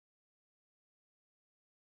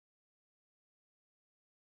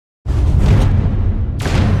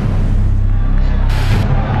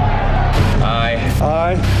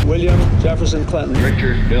William Jefferson Clinton.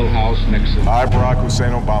 Richard Milhouse Nixon. I, Barack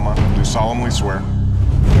Hussein Obama, do solemnly swear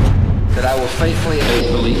that I will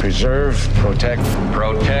faithfully preserve, protect,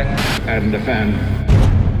 and defend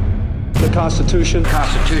the Constitution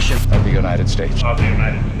of the United States.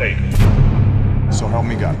 So help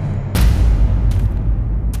me God.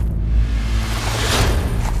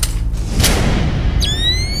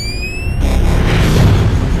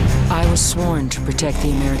 I was sworn to protect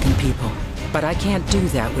the American people, but I can't do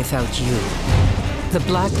that without you. The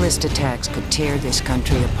Blacklist attacks could tear this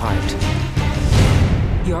country apart.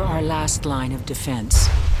 You're our last line of defense.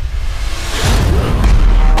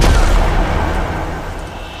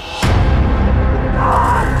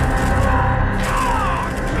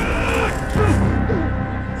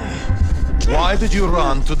 Why did you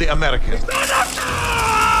run to the Americans?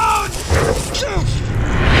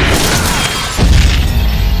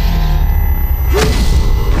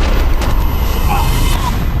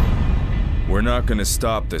 We're not gonna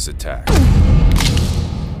stop this attack.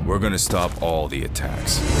 We're gonna stop all the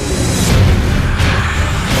attacks.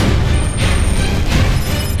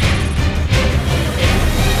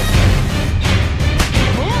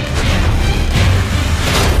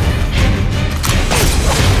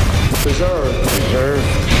 preserve,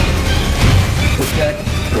 protect,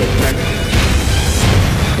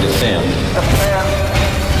 Defend.